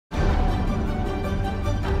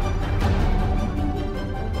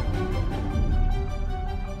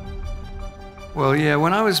Well, yeah,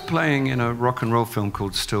 when I was playing in a rock and roll film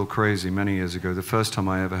called Still Crazy many years ago, the first time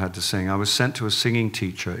I ever had to sing, I was sent to a singing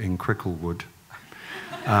teacher in Cricklewood.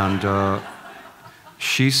 And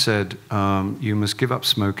she said, you must give up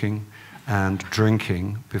smoking and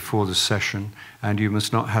drinking before the session, and you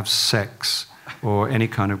must not have sex or any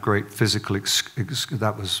kind of great physical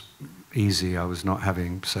that was easy. I was not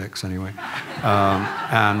having sex anyway.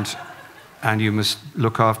 And you must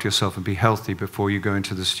look after yourself and be healthy before you go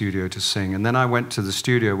into the studio to sing. And then I went to the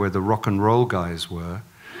studio where the rock and roll guys were,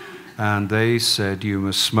 and they said, you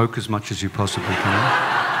must smoke as much as you possibly can,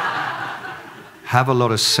 have a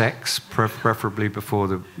lot of sex, preferably before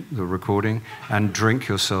the recording, and drink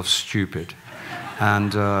yourself stupid.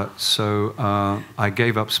 And so I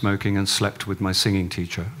gave up smoking and slept with my singing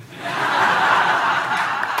teacher.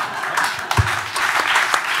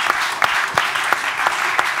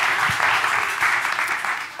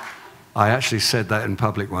 I actually said that in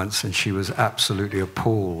public once, and she was absolutely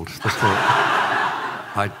appalled.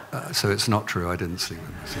 So it's not true, I didn't sleep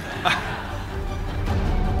with her.